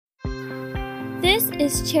This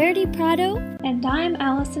is Charity Prado. And I'm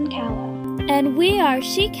Allison Callow. And we are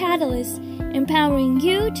She Catalysts, empowering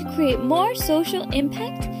you to create more social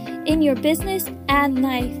impact in your business and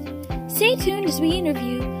life. Stay tuned as we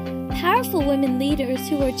interview powerful women leaders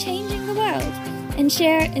who are changing the world and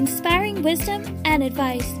share inspiring wisdom and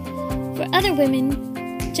advice for other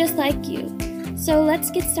women just like you. So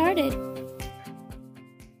let's get started.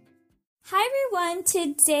 Hi everyone,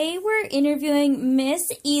 today we're interviewing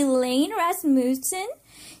Miss Elaine Rasmussen.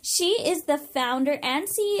 She is the founder and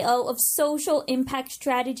CEO of Social Impact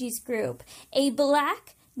Strategies Group, a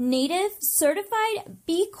Black Native certified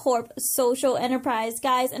B Corp social enterprise,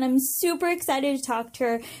 guys, and I'm super excited to talk to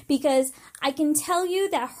her because I can tell you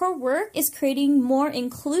that her work is creating more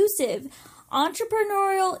inclusive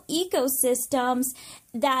entrepreneurial ecosystems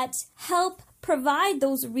that help provide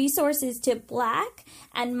those resources to Black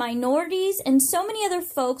and minorities and so many other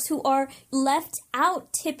folks who are left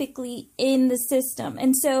out typically in the system.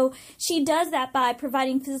 And so she does that by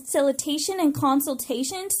providing facilitation and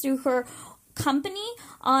consultations through her company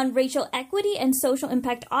on racial equity and social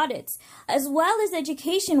impact audits, as well as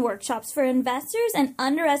education workshops for investors and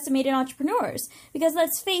underestimated entrepreneurs. Because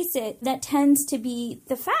let's face it, that tends to be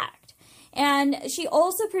the fact. And she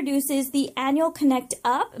also produces the annual Connect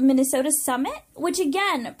Up Minnesota Summit, which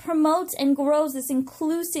again promotes and grows this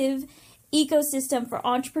inclusive ecosystem for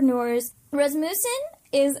entrepreneurs. Rasmussen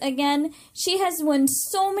is, again, she has won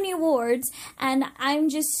so many awards, and I'm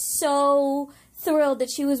just so thrilled that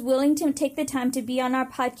she was willing to take the time to be on our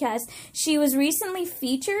podcast. She was recently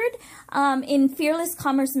featured in Fearless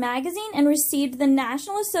Commerce magazine and received the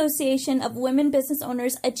National Association of Women Business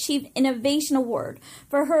Owners Achieve Innovation Award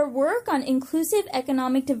for her work on inclusive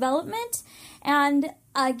economic development. And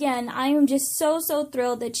again, I am just so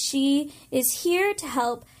thrilled that she is here to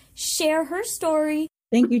help share her story.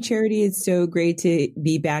 Thank you, Charity. It's so great to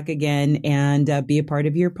be back again and be a part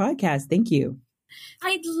of your podcast. Thank you.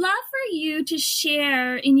 I'd love for you to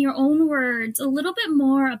share in your own words a little bit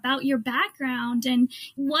more about your background and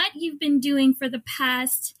what you've been doing for the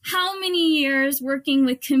past how many years working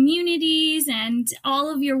with communities and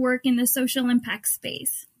all of your work in the social impact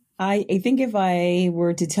space. I think if I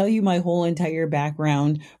were to tell you my whole entire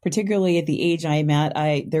background, particularly at the age I'm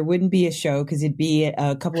at, there wouldn't be a show because it'd be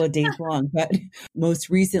a couple of days long. But most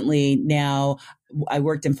recently now, I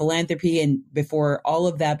worked in philanthropy, and before all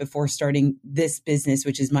of that, before starting this business,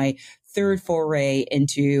 which is my third foray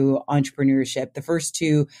into entrepreneurship. The first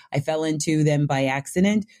two, I fell into them by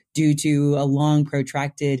accident due to a long,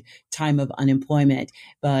 protracted time of unemployment.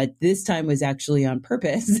 But this time was actually on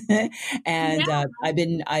purpose. And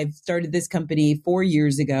I've started this company 4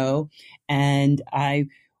 years ago. And it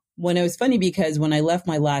was funny because when I left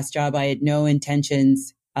my last job, I had no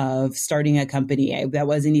intentions of starting a company. That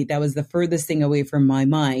was the furthest thing away from my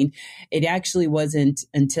mind. It actually wasn't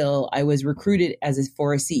until I was recruited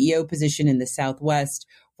for a CEO position in the Southwest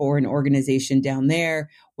for an organization down there,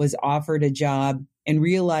 was offered a job, and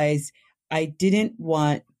realized I didn't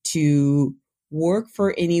want to work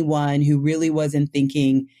for anyone who really wasn't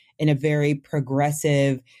thinking in a very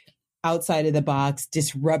progressive, outside of the box,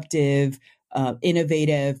 disruptive,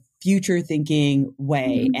 innovative, future thinking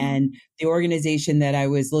way. Mm-hmm. And the organization that I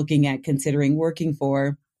was looking at considering working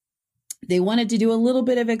for, they wanted to do a little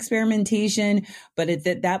bit of experimentation, but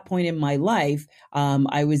at that point in my life,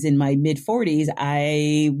 I was in my mid 40s.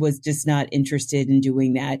 I was just not interested in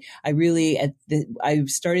doing that. I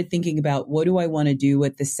started thinking about what do I want to do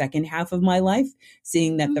with the second half of my life,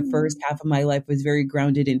 seeing that the first half of my life was very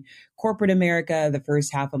grounded in corporate America. The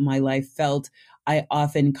first half of my life felt I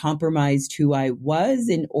often compromised who I was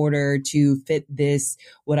in order to fit this,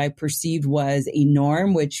 what I perceived was a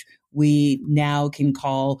norm, which we now can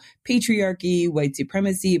call patriarchy, white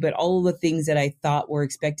supremacy, but all of the things that I thought were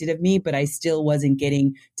expected of me, but I still wasn't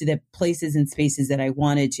getting to the places and spaces that I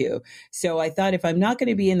wanted to. So I thought if I'm not going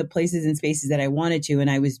to be in the places and spaces that I wanted to, and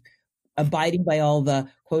I was abiding by all the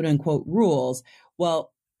quote unquote rules,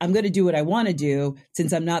 well, I'm going to do what I want to do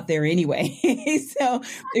since I'm not there anyway. So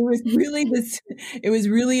it was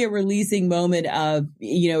really a releasing moment of,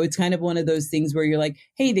 it's kind of one of those things where you're like,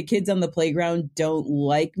 hey, the kids on the playground don't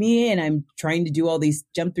like me and I'm trying to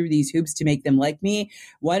jump through these hoops to make them like me.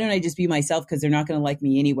 Why don't I just be myself? Because they're not going to like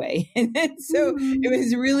me anyway. And so it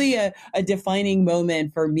was really a defining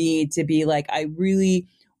moment for me to be like,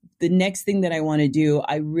 the next thing that I want to do,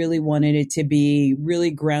 I really wanted it to be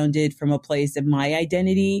really grounded from a place of my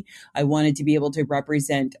identity. I wanted to be able to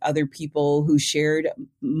represent other people who shared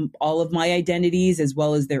all of my identities as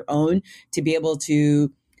well as their own, to be able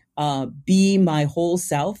to be my whole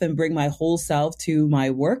self and bring my whole self to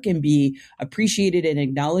my work and be appreciated and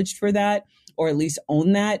acknowledged for that, or at least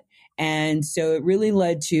own that. And so it really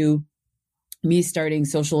led to me starting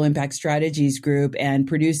Social Impact Strategies Group and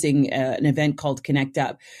producing an event called Connect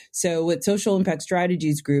Up. So what Social Impact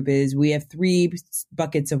Strategies Group is, we have 3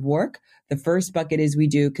 buckets of work. The first bucket is we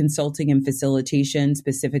do consulting and facilitation,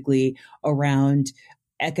 specifically around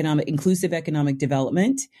inclusive economic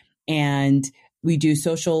development. And we do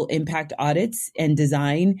social impact audits and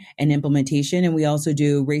design and implementation. And we also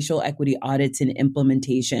do racial equity audits and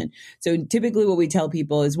implementation. So typically what we tell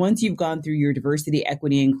people is once you've gone through your diversity,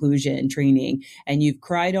 equity, inclusion training and you've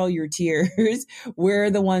cried all your tears, we're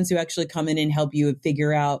the ones who actually come in and help you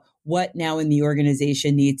figure out what now in the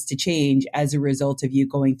organization needs to change as a result of you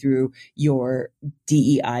going through your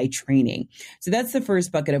DEI training. So that's the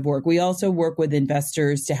first bucket of work. We also work with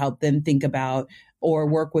investors to help them think about or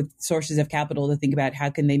work with sources of capital to think about how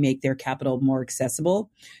can they make their capital more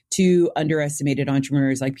accessible to underestimated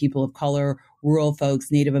entrepreneurs like people of color, rural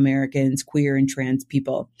folks, Native Americans, queer and trans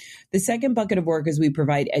people. The second bucket of work is we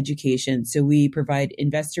provide education. So we provide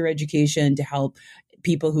investor education to help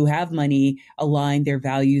people who have money align their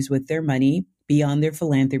values with their money beyond their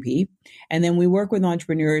philanthropy. And then we work with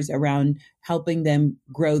entrepreneurs around helping them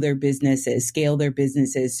grow their businesses, scale their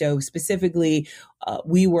businesses. So specifically,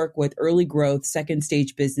 we work with early growth, second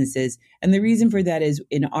stage businesses. And the reason for that is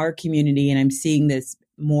in our community, and I'm seeing this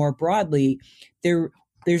more broadly,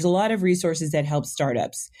 there's a lot of resources that help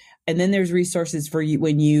startups. And then there's resources for you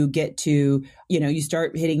when you get to, you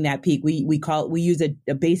start hitting that peak. We use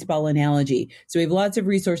a baseball analogy. So we have lots of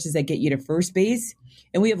resources that get you to first base,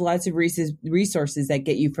 and we have lots of resources that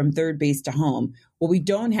get you from third base to home. What we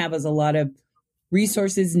don't have is a lot of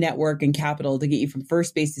resources, network, and capital to get you from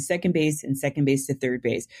first base to second base and second base to third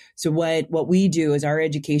base. So what we do is our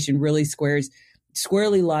education really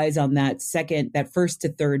squarely lies on that first to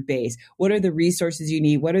third base. What are the resources you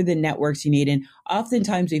need? What are the networks you need? And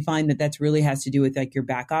oftentimes we find that that's really has to do with like your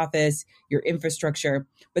back office, your infrastructure,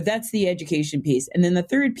 but that's the education piece. And then the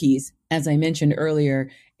third piece, as I mentioned earlier,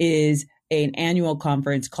 is an annual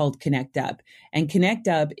conference called Connect Up. And Connect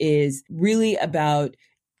Up is really about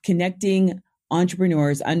connecting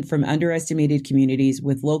entrepreneurs from underestimated communities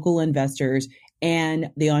with local investors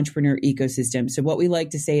and the entrepreneur ecosystem. So what we like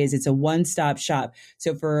to say is it's a one-stop shop.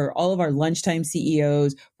 So for all of our lunchtime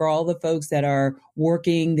CEOs, for all the folks that are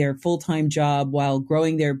working their full-time job while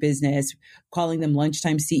growing their business, calling them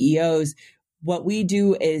lunchtime CEOs, what we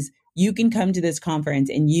do is you can come to this conference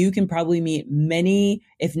and you can probably meet many,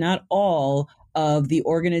 if not all, of the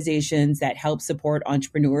organizations that help support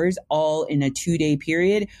entrepreneurs all in a 2-day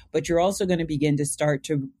period. But you're also going to begin to start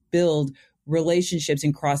to build relationships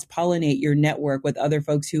and cross-pollinate your network with other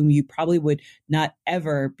folks whom you probably would not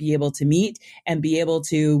ever be able to meet and be able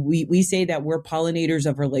to, we say that we're pollinators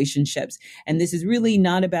of relationships. And this is really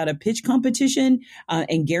not about a pitch competition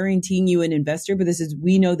and guaranteeing you an investor, but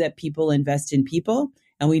we know that people invest in people.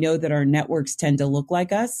 And we know that our networks tend to look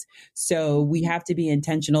like us. So we have to be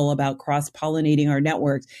intentional about cross-pollinating our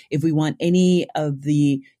networks if we want any of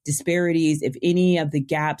the disparities, if any of the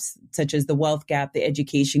gaps, such as the wealth gap, the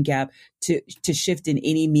education gap, to shift in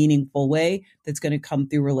any meaningful way that's going to come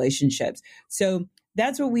through relationships. So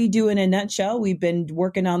that's what we do in a nutshell. We've been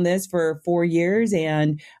working on this for 4 years.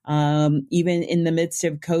 And even in the midst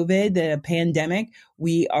of COVID, the pandemic,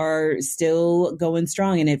 we are still going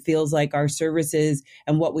strong. And it feels like our services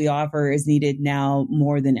and what we offer is needed now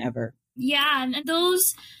more than ever. Yeah, and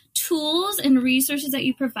those tools and resources that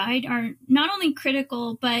you provide are not only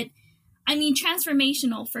critical, but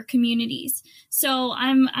transformational for communities. So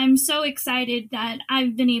I'm so excited that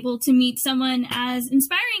I've been able to meet someone as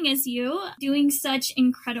inspiring as you doing such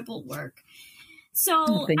incredible work.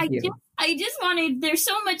 So I just wanted, there's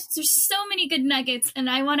so many good nuggets, and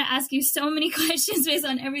I want to ask you so many questions based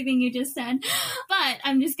on everything you just said, but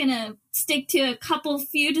I'm just going to stick to a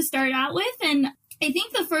few to start out with. And I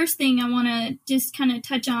think the first thing I want to just kind of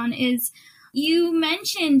touch on is you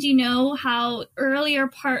mentioned, how earlier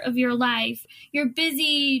part of your life, you're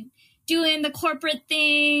busy doing the corporate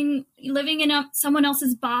thing, living in someone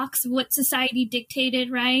else's box, what society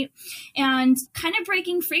dictated, right? And kind of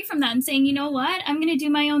breaking free from that and saying, you know what, I'm going to do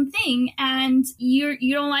my own thing. And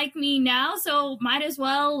you don't like me now, so might as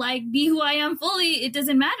well be who I am fully. It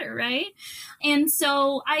doesn't matter, right? And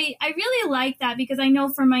so I really like that, because I know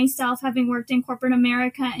for myself, having worked in corporate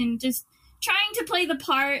America and just trying to play the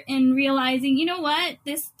part and realizing, you know what,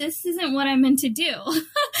 this isn't what I'm meant to do.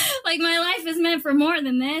 My life is meant for more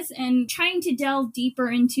than this, and trying to delve deeper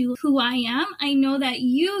into who I am. I know that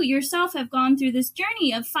you yourself have gone through this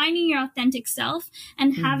journey of finding your authentic self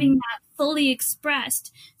and having that fully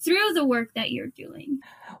expressed through the work that you're doing.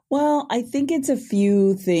 Well, I think it's a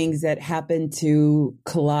few things that happened to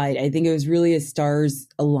collide. I think it was really a stars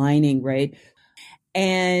aligning, right?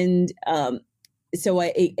 And so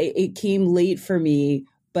it came late for me,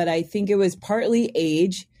 but I think it was partly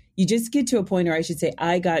age. You just get to a point, or I should say,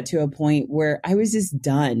 I got to a point where I was just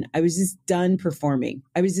done. I was just done performing.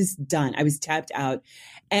 I was just done. I was tapped out.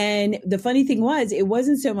 And the funny thing was, it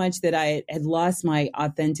wasn't so much that I had lost my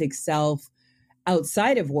authentic self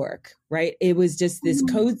outside of work, right? It was just this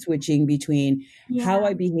code switching between how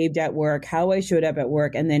I behaved at work, how I showed up at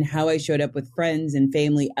work, and then how I showed up with friends and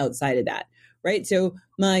family outside of that. Right. So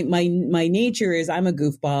my nature is I'm a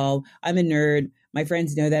goofball. I'm a nerd. My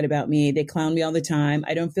friends know that about me. They clown me all the time.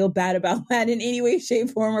 I don't feel bad about that in any way, shape,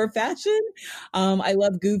 form, or fashion. I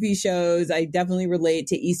love goofy shows. I definitely relate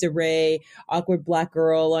to Issa Rae, Awkward Black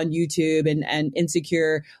Girl on YouTube, and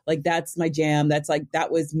Insecure. Like, that's my jam. That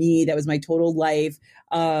was me. That was my total life.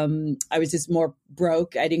 I was just more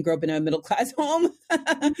broke. I didn't grow up in a middle class home.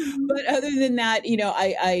 But other than that,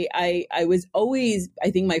 I was always,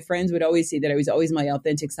 I think my friends would always say that I was always my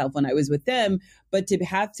authentic self when I was with them. But to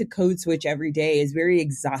have to code switch every day is very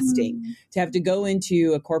exhausting. To have to go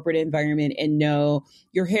into a corporate environment and know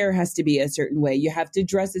your hair has to be a certain way. You have to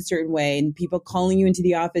dress a certain way, and people calling you into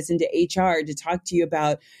the office, into HR to talk to you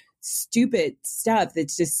about stupid stuff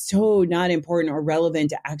that's just so not important or relevant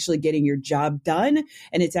to actually getting your job done.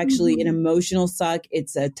 And it's actually an emotional suck.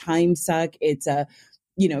 It's a time suck. It's a,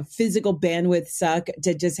 physical bandwidth suck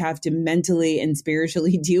to just have to mentally and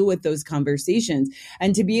spiritually deal with those conversations.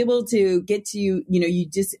 And to be able to get to,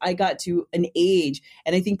 I got to an age.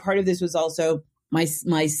 And I think part of this was also my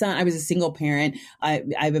son. I was a single parent. I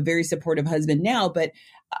have a very supportive husband now, but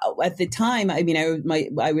at the time, I mean,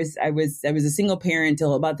 I was a single parent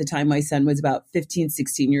until about the time my son was about 15,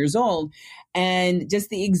 16 years old. And just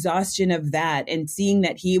the exhaustion of that, and seeing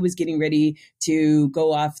that he was getting ready to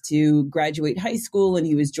go off to graduate high school and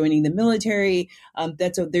he was joining the military.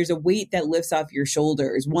 There's a weight that lifts off your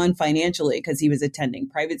shoulders, one, financially, because he was attending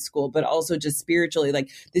private school, but also just spiritually, like,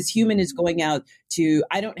 this human is going out to,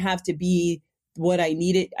 I don't have to be what I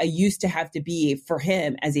used to have to be for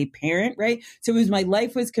him as a parent, right? So my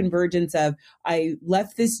life was convergence of, I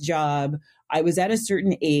left this job, I was at a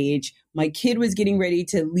certain age, my kid was getting ready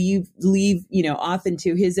to leave, off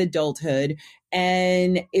into his adulthood.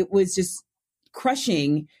 And it was just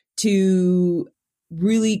crushing to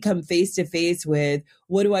really come face to face with,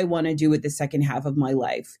 what do I want to do with the second half of my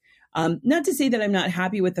life? Not to say that I'm not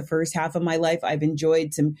happy with the first half of my life. I've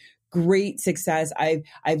enjoyed some great success.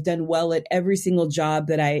 I've done well at every single job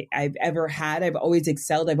that I've ever had. I've always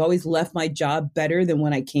excelled. I've always left my job better than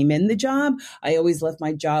when I came in the job. I always left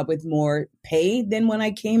my job with more pay than when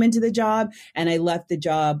I came into the job. And I left the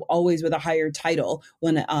job always with a higher title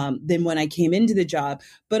than when I came into the job.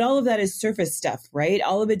 But all of that is surface stuff, right?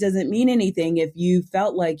 All of it doesn't mean anything if you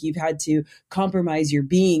felt like you've had to compromise your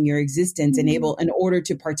being, your existence, in order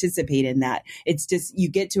to participate in that. It's just, you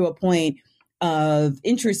get to a point of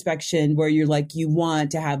introspection where you're like, you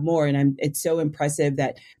want to have more. And it's so impressive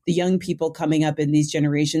that the young people coming up in these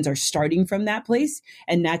generations are starting from that place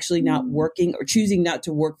and actually not working or choosing not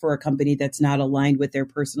to work for a company that's not aligned with their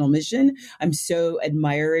personal mission. I'm so I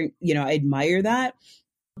admire that,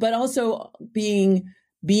 but also being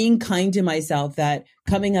kind to myself, that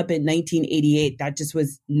coming up in 1988, that just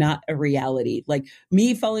was not a reality. Like,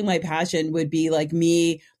 me following my passion would be like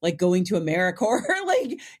me, like, going to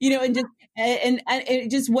AmeriCorps, and it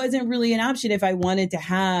just wasn't really an option if I wanted to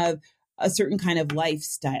have a certain kind of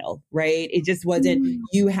lifestyle, right? It just wasn't,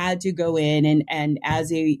 you had to go in and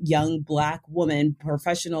as a young Black woman,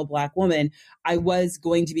 professional Black woman, I was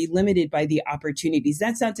going to be limited by the opportunities.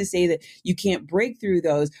 That's not to say that you can't break through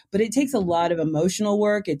those, but it takes a lot of emotional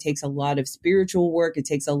work. It takes a lot of spiritual work. It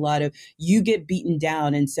takes a lot of, you get beaten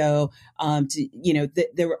down. And so,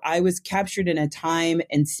 I was captured in a time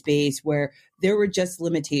and space where there were just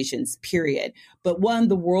limitations, period. But one,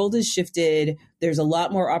 the world has shifted. There's a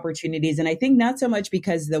lot more opportunities. And I think not so much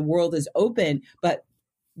because the world is open, but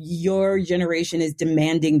your generation is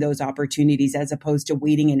demanding those opportunities as opposed to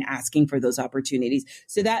waiting and asking for those opportunities.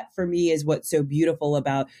 So that, for me, is what's so beautiful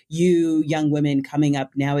about you young women coming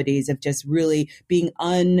up nowadays, of just really being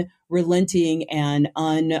unrelenting and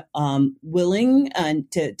unwilling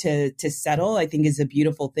to settle, I think is a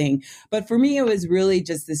beautiful thing. But for me, it was really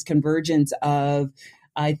just this convergence of,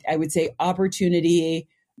 I would say, opportunity,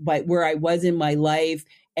 but where I was in my life,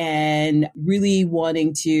 and really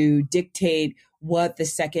wanting to dictate what the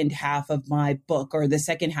second half of my book or the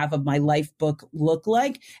second half of my life book looked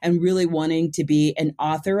like, and really wanting to be an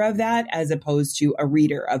author of that as opposed to a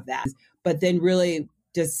reader of that. But then really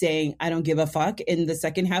just saying, I don't give a fuck in the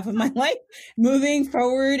second half of my life, moving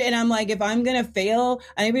forward. And I'm like, if I'm going to fail,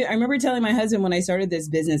 I remember telling my husband when I started this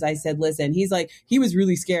business, I said, listen, he's like, he was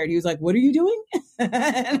really scared. He was like, what are you doing?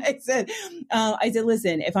 And I said,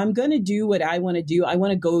 listen, if I'm going to do what I want to do, I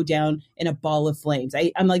want to go down in a ball of flames.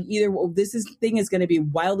 I'm like, either thing is going to be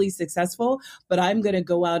wildly successful, but I'm going to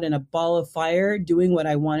go out in a ball of fire doing what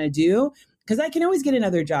I want to do, because I can always get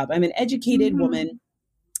another job. I'm an educated woman.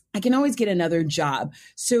 I can always get another job.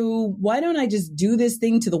 So why don't I just do this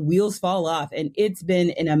thing till the wheels fall off? And it's been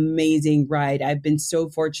an amazing ride. I've been so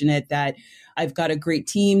fortunate that I've got a great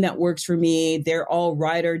team that works for me. They're all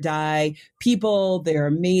ride or die people. They're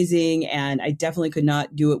amazing. And I definitely could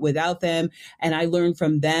not do it without them. And I learn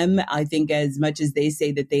from them, I think, as much as they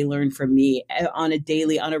say that they learn from me on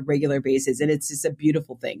a regular basis. And it's just a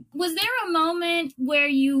beautiful thing. Was there a moment where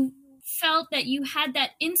you felt that you had that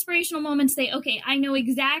inspirational moment to say, okay, I know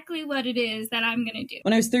exactly what it is that I'm going to do?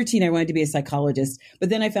 When I was 13, I wanted to be a psychologist, but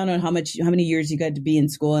then I found out how many years you got to be in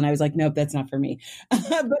school. And I was like, nope, that's not for me.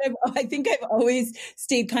 But I think I've always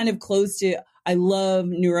stayed kind of close to, I love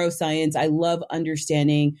neuroscience. I love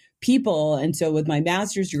understanding people. And so with my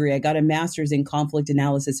master's degree, I got a master's in conflict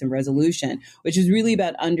analysis and resolution, which is really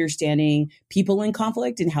about understanding people in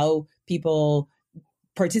conflict and how people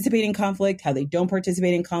participate in conflict, how they don't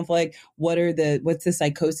participate in conflict, what's the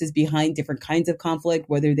psychosis behind different kinds of conflict,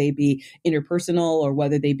 whether they be interpersonal or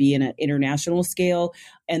whether they be in an international scale.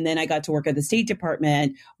 And then I got to work at the State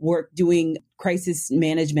Department, doing crisis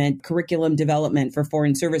management, curriculum development for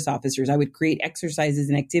foreign service officers. I would create exercises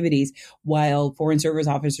and activities while foreign service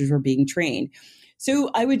officers were being trained.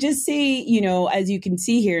 So I would just say, as you can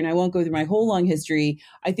see here, and I won't go through my whole long history,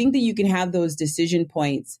 I think that you can have those decision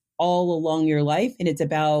points all along your life. And it's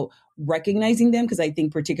about recognizing them, because I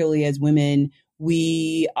think particularly as women,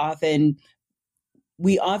 we often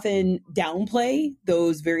downplay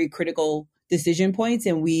those very critical decision points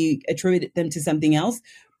and we attribute them to something else.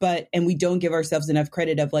 And we don't give ourselves enough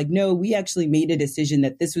credit of like, no, we actually made a decision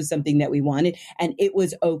that this was something that we wanted. And it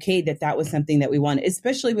was okay that was something that we wanted,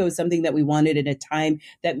 especially if it was something that we wanted at a time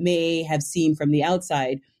that may have seemed from the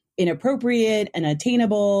outside inappropriate and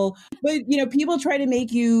unattainable. But, people try to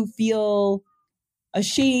make you feel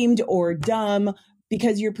ashamed or dumb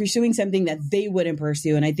because you're pursuing something that they wouldn't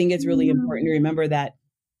pursue. And I think it's really important to remember that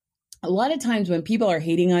a lot of times when people are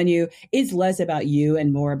hating on you, it's less about you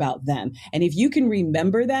and more about them. And if you can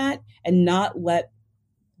remember that and not let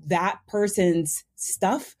that person's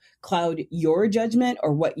stuff cloud your judgment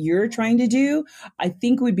or what you're trying to do, I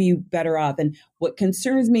think we'd be better off. And what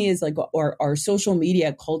concerns me is like our social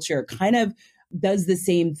media culture kind of does the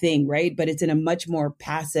same thing, right? But it's in a much more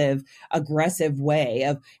passive, aggressive way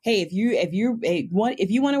of, hey, if you want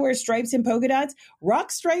to wear stripes and polka dots,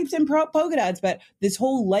 rock stripes and polka dots. But this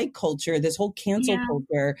whole like culture, this whole cancel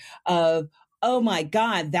culture of, oh my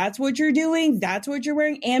God, that's what you're doing. That's what you're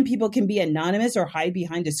wearing. And people can be anonymous or hide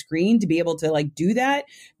behind a screen to be able to like do that.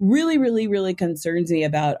 Really, really, really concerns me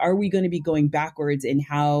about, are we going to be going backwards in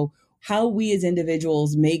how we as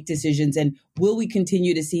individuals make decisions? And will we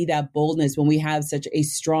continue to see that boldness when we have such a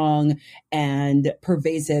strong and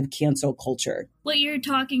pervasive cancel culture? What you're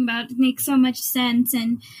talking about makes so much sense.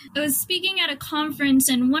 And I was speaking at a conference,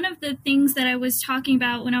 and one of the things that I was talking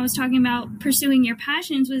about when I was talking about pursuing your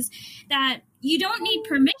passions was that you don't need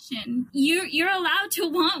permission. You're allowed to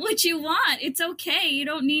want what you want. It's okay. You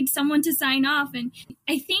don't need someone to sign off. And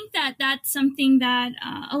I think that that's something that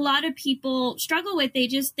a lot of people struggle with.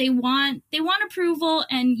 They want approval.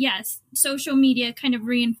 And yes, social media kind of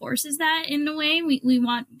reinforces that in a way. We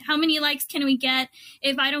want, how many likes can we get?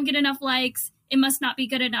 If I don't get enough likes, it must not be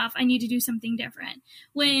good enough. I need to do something different.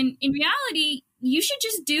 When in reality, you should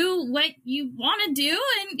just do what you want to do.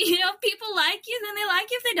 And, people like you, then they like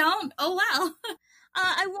you. If they don't, oh, well.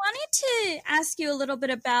 I wanted to ask you a little bit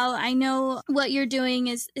about, I know what you're doing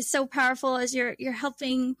is so powerful as you're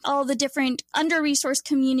helping all the different under-resourced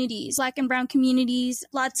communities, Black and Brown communities,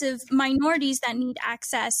 lots of minorities that need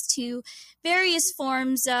access to various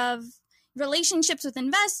forms of relationships with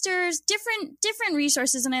investors, different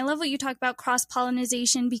resources. And I love what you talk about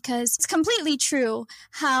cross-pollination, because it's completely true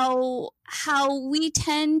how we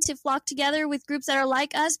tend to flock together with groups that are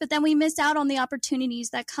like us, but then we miss out on the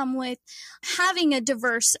opportunities that come with having a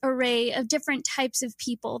diverse array of different types of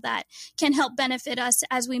people that can help benefit us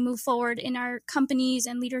as we move forward in our companies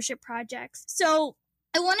and leadership projects. So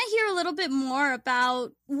I want to hear a little bit more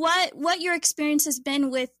about what your experience has been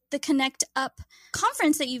with the Connect Up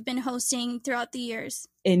conference that you've been hosting throughout the years.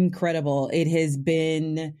 Incredible.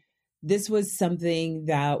 This was something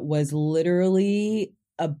that was literally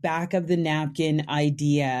a back of the napkin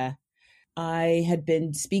idea I had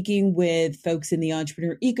been speaking with folks in the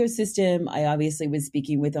entrepreneur ecosystem. I obviously was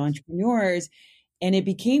speaking with entrepreneurs, and it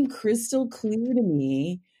became crystal clear to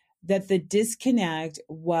me that the disconnect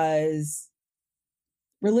was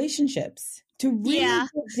relationships. To really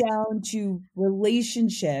get down to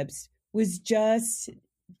relationships was just,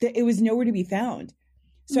 it was nowhere to be found.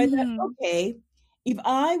 So I thought, okay, if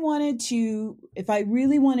I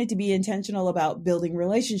really wanted to be intentional about building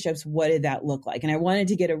relationships, what did that look like? And I wanted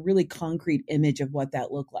to get a really concrete image of what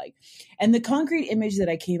that looked like. And the concrete image that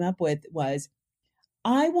I came up with was,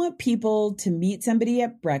 I want people to meet somebody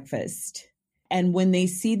at breakfast, and when they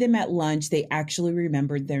see them at lunch, they actually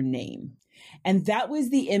remembered their name. And that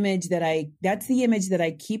was the image that's the image that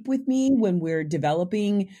I keep with me when we're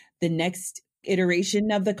developing the next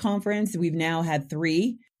iteration of the conference. We've now had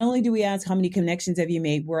 3. Not only do we ask how many connections have you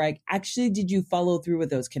made, we're like, actually, did you follow through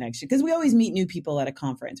with those connections? Because we always meet new people at a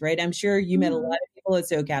conference, right? I'm sure you met a lot of people at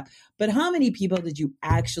SoCap, but how many people did you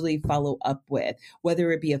actually follow up with,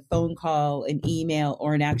 whether it be a phone call, an email,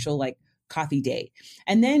 or an actual like coffee date?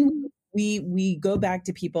 And then we go back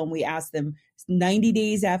to people and we ask them 90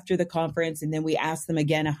 days after the conference, and then we ask them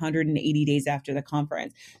again 180 days after the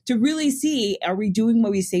conference to really see, are we doing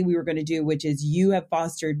what we say we were going to do, which is you have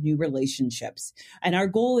fostered new relationships. And our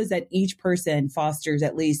goal is that each person fosters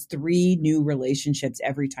at least 3 new relationships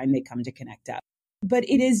every time they come to Connect Up. But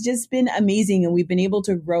it has just been amazing, and we've been able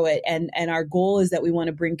to grow it. And our goal is that we want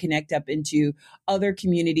to bring Connect Up into other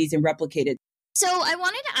communities and replicate it. So I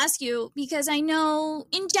wanted to ask you, because I know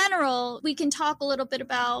in general, we can talk a little bit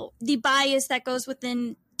about the bias that goes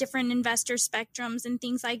within different investor spectrums and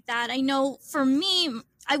things like that. I know for me,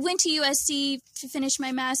 I went to USC to finish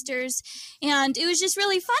my master's, and it was just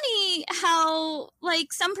really funny how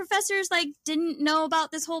like some professors like didn't know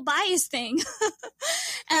about this whole bias thing.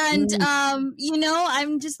 And,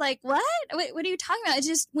 I'm just like, what are you talking about? It's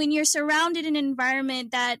just when you're surrounded in an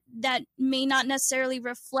environment that may not necessarily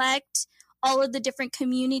reflect all of the different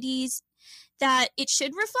communities that it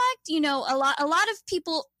should reflect. A lot of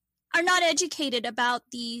people are not educated about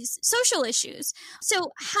these social issues.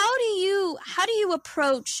 So how do you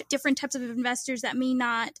approach different types of investors that may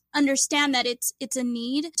not understand that it's a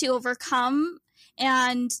need to overcome?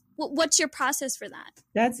 And what's your process for that?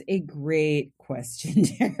 That's a great question,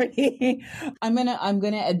 Charity. I'm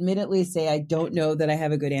gonna admittedly say I don't know that I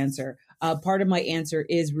have a good answer. Part of my answer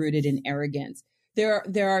is rooted in arrogance. There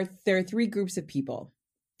are 3 groups of people.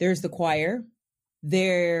 There's the choir.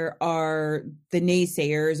 There are the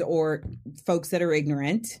naysayers or folks that are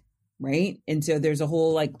ignorant, right? And so there's a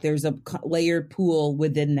whole, there's a layered pool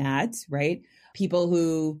within that, right? People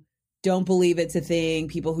who don't believe it's a thing,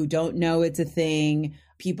 people who don't know it's a thing,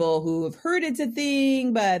 people who have heard it's a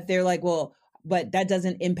thing, but they're like, well, but that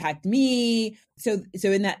doesn't impact me. So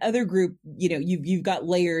in that other group, you've got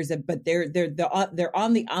layers of, but they're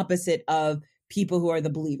on the opposite of people who are the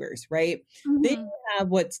believers, right? Mm-hmm. Then you have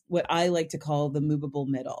what I like to call the movable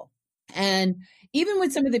middle. And even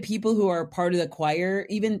with some of the people who are part of the choir,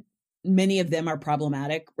 even many of them are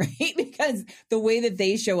problematic, right? Because the way that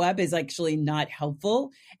they show up is actually not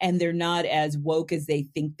helpful, and they're not as woke as they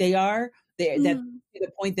think they are. That's the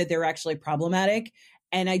point that they're actually problematic.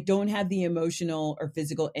 And I don't have the emotional or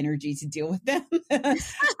physical energy to deal with them. I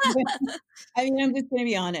mean, I'm just going to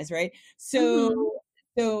be honest, right?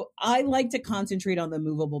 So I like to concentrate on the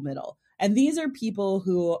movable middle. And these are people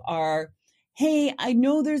who are, hey, I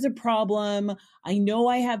know there's a problem. I know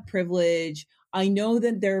I have privilege. I know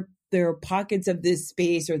that there are pockets of this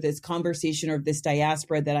space or this conversation or this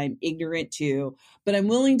diaspora that I'm ignorant to, but I'm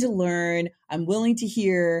willing to learn. I'm willing to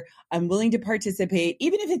hear. I'm willing to participate,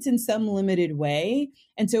 even if it's in some limited way.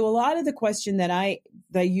 And so a lot of the question that I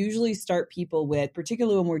usually start people with,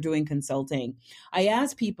 particularly when we're doing consulting, I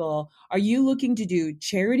ask people, are you looking to do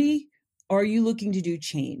charity or are you looking to do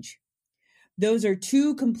change? Those are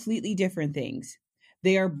 2 completely different things.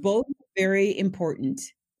 They are both very important.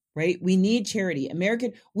 Right? We need charity.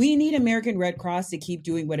 We need American Red Cross to keep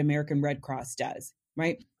doing what American Red Cross does,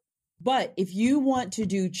 right? But if you want to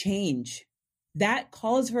do change, that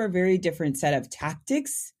calls for a very different set of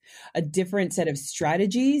tactics, a different set of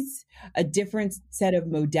strategies, a different set of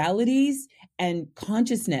modalities and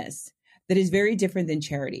consciousness that is very different than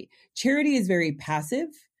charity. Charity is very passive.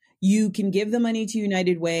 You can give the money to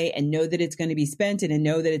United Way and know that it's going to be spent and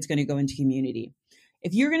know that it's going to go into community.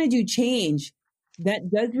 If you're going to do change,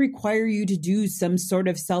 that does require you to do some sort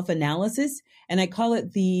of self-analysis. And I call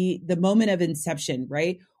it the moment of inception,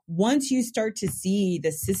 right? Once you start to see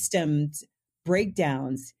the systems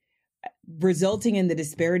breakdowns resulting in the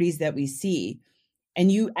disparities that we see,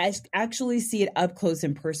 and you actually see it up close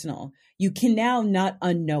and personal, you can now not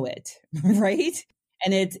unknow it, right?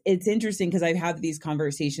 And it's interesting because I have these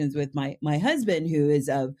conversations with my husband, who is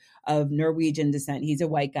of Norwegian descent. He's a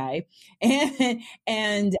white guy.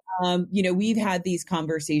 And we've had these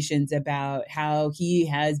conversations about how he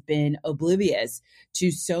has been oblivious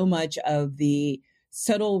to so much of the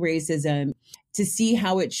subtle racism, to see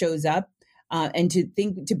how it shows up. And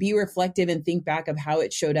to be reflective and think back of how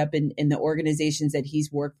it showed up in the organizations that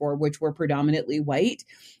he's worked for, which were predominantly white.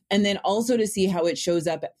 And then also to see how it shows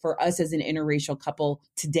up for us as an interracial couple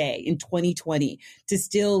today in 2020, to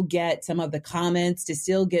still get some of the comments, to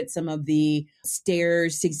still get some of the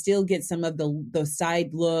stares, to still get some of the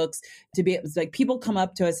side looks, to be like, people come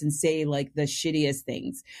up to us and say like the shittiest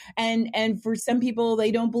things. And for some people,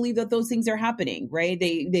 they don't believe that those things are happening, right?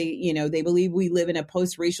 They believe we live in a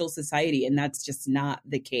post-racial society, and that's just not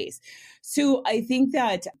the case. So I think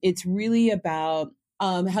that it's really about,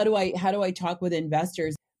 how do I talk with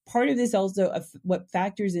investors? Part of this also, what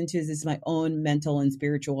factors into is my own mental and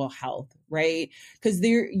spiritual health, right? Because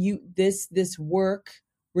this work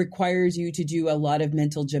requires you to do a lot of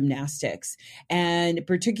mental gymnastics. And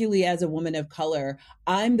particularly as a woman of color,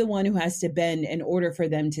 I'm the one who has to bend in order for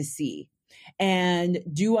them to see. And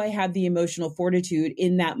do I have the emotional fortitude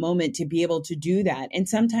in that moment to be able to do that? And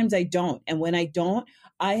sometimes I don't. And when I don't,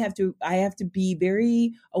 I have to be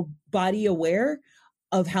very body aware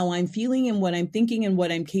of how I'm feeling and what I'm thinking and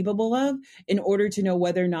what I'm capable of, in order to know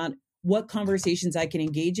whether or not what conversations I can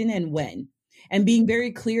engage in and when. And being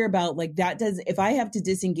very clear about like if I have to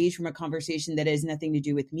disengage from a conversation that has nothing to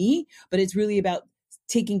do with me, but it's really about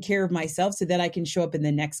taking care of myself so that I can show up in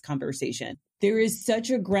the next conversation. There is such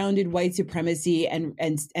a grounded white supremacy and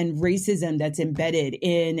racism that's embedded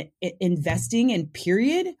in investing, and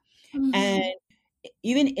period. Mm-hmm. And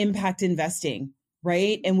even impact investing,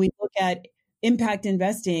 right? And we look at impact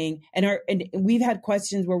investing, and we've had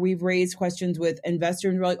questions where we've raised questions with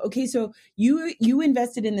investors, and we're like, okay, so you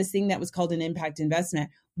invested in this thing that was called an impact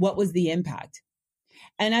investment. What was the impact?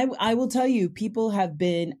 And I will tell you, people have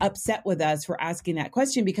been upset with us for asking that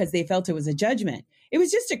question because they felt it was a judgment. It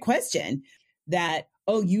was just a question that,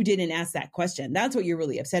 oh, you didn't ask that question. That's what you're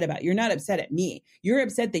really upset about. You're not upset at me. You're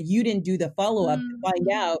upset that you didn't do the follow-up to find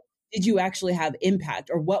out, did you actually have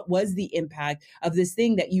impact, or what was the impact of this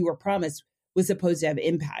thing that you were promised was supposed to have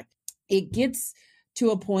impact. It gets to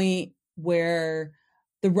a point where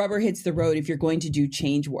the rubber hits the road if you're going to do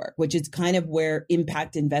change work, which is kind of where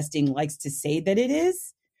impact investing likes to say that it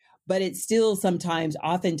is, but it still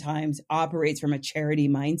oftentimes operates from a charity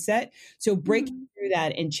mindset. So breaking through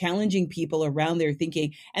that and challenging people around their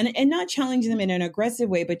thinking, and not challenging them in an aggressive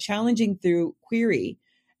way, but challenging through query.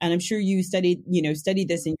 And I'm sure you studied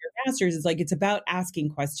this in your master's. It's like, it's about asking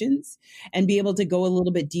questions and be able to go a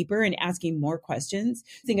little bit deeper and asking more questions.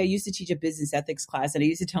 I think I used to teach a business ethics class, and I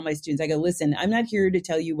used to tell my students, I go, listen, I'm not here to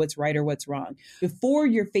tell you what's right or what's wrong. Before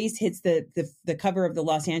your face hits the cover of the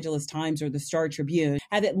Los Angeles Times or the Star Tribune,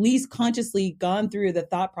 have at least consciously gone through the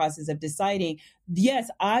thought process of deciding, yes,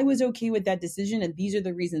 I was okay with that decision, and these are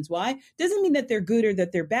the reasons why. Doesn't mean that they're good or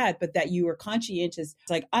that they're bad, but that you are conscientious.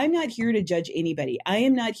 It's like, I'm not here to judge anybody. I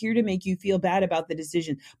am not here to make you feel bad about the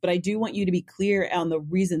decision, but I do want you to be clear on the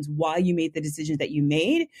reasons why you made the decisions that you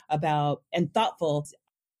made and thoughtful.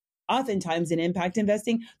 Oftentimes in impact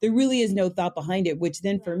investing, there really is no thought behind it, which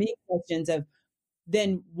then for me, questions of,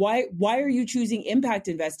 then why are you choosing impact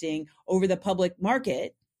investing over the public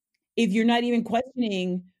market if you're not even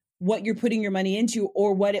questioning what you're putting your money into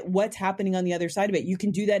or what's happening on the other side of it? You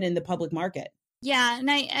can do that in the public market. Yeah, and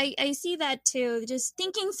I see that too. Just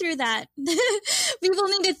thinking through that. People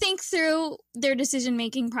need to think through their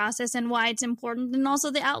decision-making process and why it's important, and also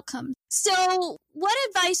the outcome. So what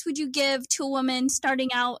advice would you give to a woman starting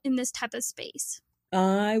out in this type of space?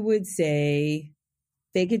 I would say,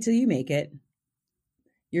 fake it till you make it.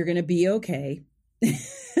 You're going to be okay.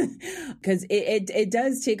 Because it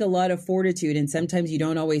does take a lot of fortitude, and sometimes you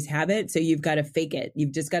don't always have it. So you've got to fake it.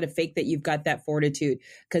 You've just got to fake that you've got that fortitude,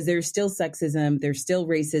 because there's still sexism. There's still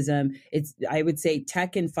racism. I would say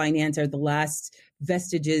tech and finance are the last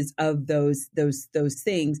vestiges of those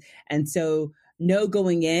things. And so know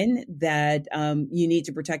going in that you need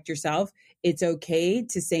to protect yourself. It's okay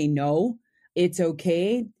to say no. It's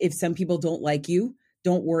okay if some people don't like you.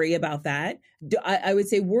 Don't worry about that. I would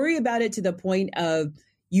say worry about it to the point of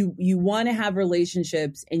you want to have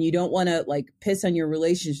relationships and you don't want to like piss on your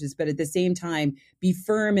relationships, but at the same time, be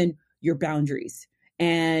firm in your boundaries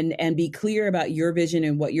and be clear about your vision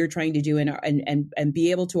and what you're trying to do and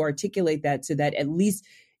be able to articulate that so that at least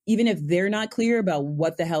even if they're not clear about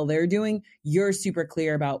what the hell they're doing, you're super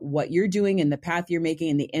clear about what you're doing and the path you're making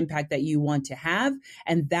and the impact that you want to have.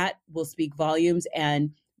 And that will speak volumes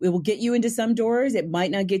and it will get you into some doors. It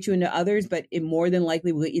might not get you into others, but it more than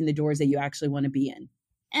likely will get you in the doors that you actually want to be in.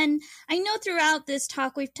 And I know throughout this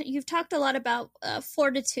talk, you've talked a lot about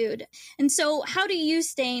fortitude. And so how do you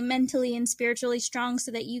stay mentally and spiritually strong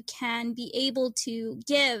so that you can be able to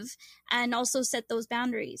give and also set those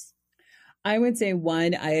boundaries? I would say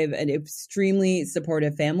one, I have an extremely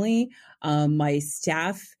supportive family. My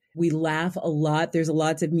staff, we laugh a lot. There's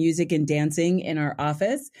lots of music and dancing in our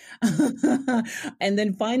office. And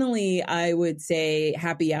then finally, I would say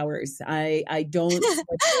happy hours. I don't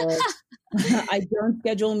I don't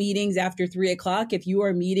schedule meetings after 3:00. If you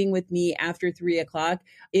are meeting with me after 3:00,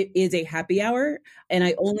 it is a happy hour. And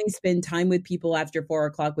I only spend time with people after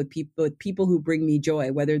 4:00 with people who bring me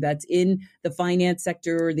joy, whether that's in the finance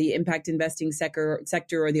sector or the impact investing sector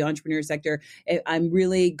or the entrepreneur sector. I'm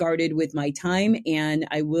really guarded with my time, and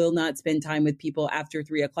I will not spend time with people after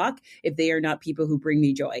 3:00 if they are not people who bring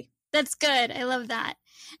me joy. That's good. I love that.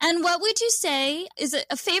 And what would you say is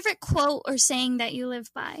a favorite quote or saying that you live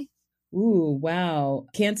by? Ooh, wow.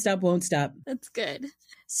 Can't stop, won't stop. That's good.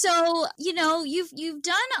 So, you've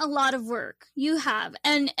done a lot of work. You have.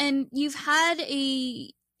 And you've had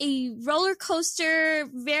a roller coaster,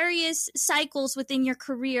 various cycles within your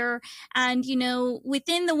career. And,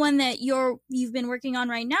 within the one that you've been working on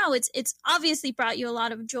right now, it's obviously brought you a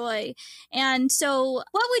lot of joy. And so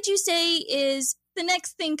what would you say is the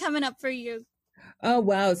next thing coming up for you? Oh,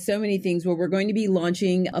 wow. So many things. Well, we're going to be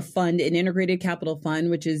launching a fund, an integrated capital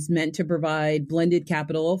fund, which is meant to provide blended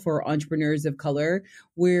capital for entrepreneurs of color.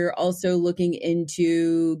 We're also looking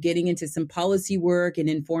into getting into some policy work and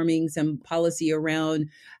informing some policy around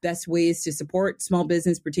best ways to support small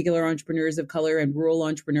business, particular entrepreneurs of color and rural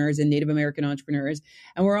entrepreneurs and Native American entrepreneurs.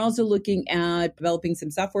 And we're also looking at developing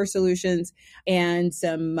some software solutions and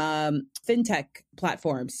some fintech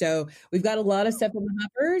platforms. So we've got a lot of stuff in the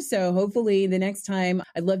hopper. So hopefully the next time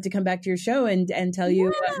I'd love to come back to your show and tell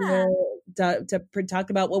you to talk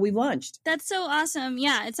about what we've launched. That's so awesome.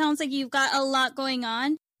 Yeah, it sounds like you've got a lot going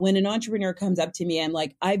on. When an entrepreneur comes up to me, I'm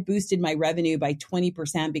like, I boosted my revenue by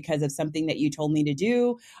 20% because of something that you told me to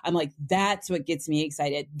do. I'm like, that's what gets me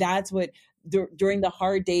excited. That's what during the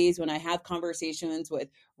hard days when I have conversations with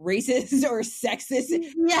racist or sexist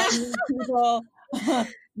people,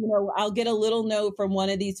 I'll get a little note from one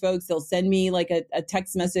of these folks. They'll send me like a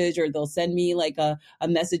text message, or they'll send me like a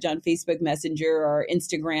message on Facebook Messenger or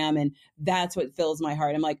Instagram. And that's what fills my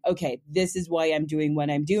heart. I'm like, okay, this is why I'm doing what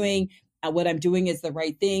I'm doing. What I'm doing is the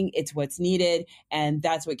right thing. It's what's needed. And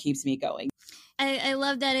that's what keeps me going. I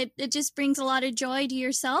love that it just brings a lot of joy to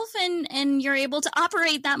yourself, and you're able to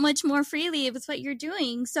operate that much more freely with what you're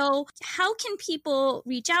doing. So how can people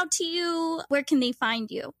reach out to you? Where can they find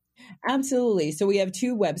you? Absolutely. So we have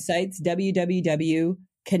two websites,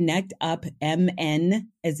 www.connectupmn,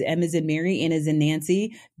 as M as in Mary, N as in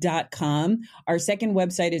Nancy.com. Our second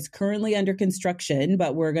website is currently under construction,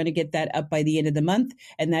 but we're going to get that up by the end of the month.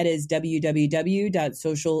 And that is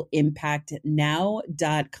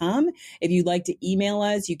www.socialimpactnow.com. If you'd like to email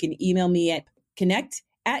us, you can email me at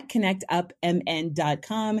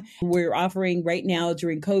connectupmn.com. We're offering right now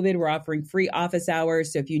during COVID, we're offering free office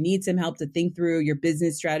hours. So if you need some help to think through your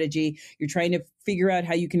business strategy, you're trying to figure out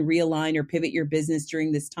how you can realign or pivot your business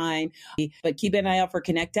during this time. But keep an eye out for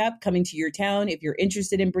Connect Up coming to your town. If you're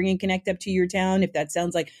interested in bringing Connect Up to your town, if that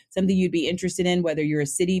sounds like something you'd be interested in, whether you're a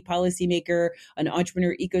city policymaker, an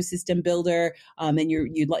entrepreneur ecosystem builder, and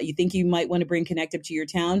you think you might want to bring Connect Up to your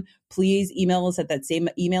town, please email us at that same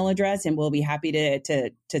email address, and we'll be happy to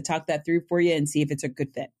talk that through for you and see if it's a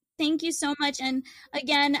good fit. Thank you so much. And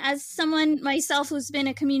again, as someone myself who's been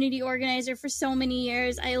a community organizer for so many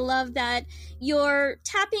years, I love that you're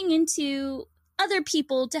tapping into other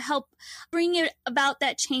people to help bring it about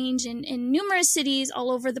that change in numerous cities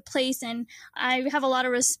all over the place. And I have a lot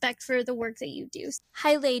of respect for the work that you do.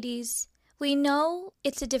 Hi, ladies. We know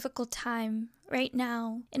it's a difficult time right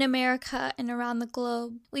now in America and around the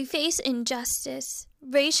globe. We face injustice,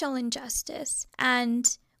 racial injustice, and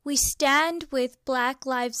we stand with Black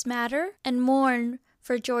Lives Matter and mourn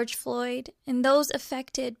for George Floyd and those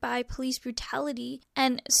affected by police brutality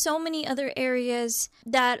and so many other areas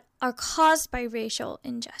that are caused by racial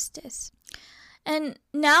injustice. And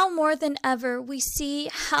now more than ever, we see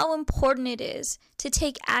how important it is to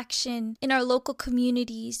take action in our local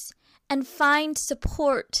communities and find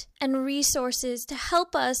support and resources to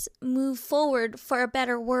help us move forward for a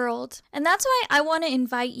better world. And that's why I want to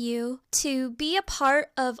invite you to be a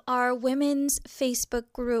part of our women's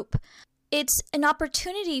Facebook group. It's an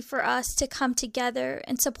opportunity for us to come together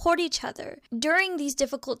and support each other during these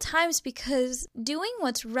difficult times, because doing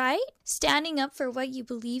what's right, standing up for what you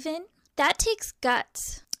believe in, that takes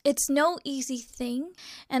guts. It's no easy thing.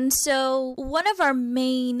 And so one of our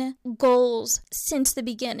main goals since the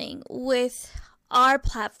beginning with our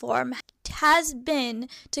platform has been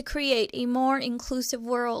to create a more inclusive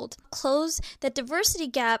world, close that diversity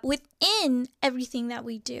gap within everything that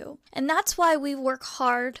we do. And that's why we work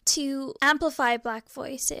hard to amplify Black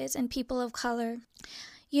voices and people of color.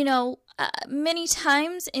 You know, many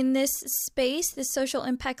times in this space, this social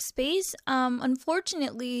impact space,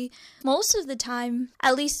 unfortunately, most of the time,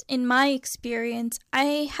 at least in my experience,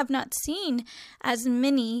 I have not seen as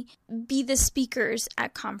many be the speakers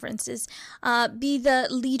at conferences, be the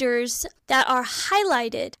leaders that are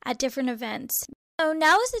highlighted at different events. So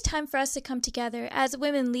now is the time for us to come together as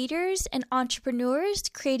women leaders and entrepreneurs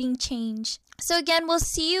creating change. So again, we'll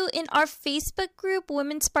see you in our Facebook group,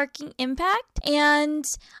 Women Sparking Impact. And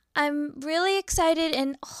I'm really excited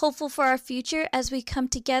and hopeful for our future as we come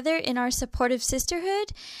together in our supportive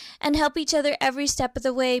sisterhood and help each other every step of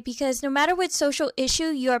the way, because no matter what social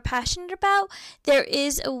issue you are passionate about, there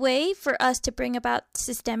is a way for us to bring about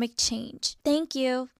systemic change. Thank you.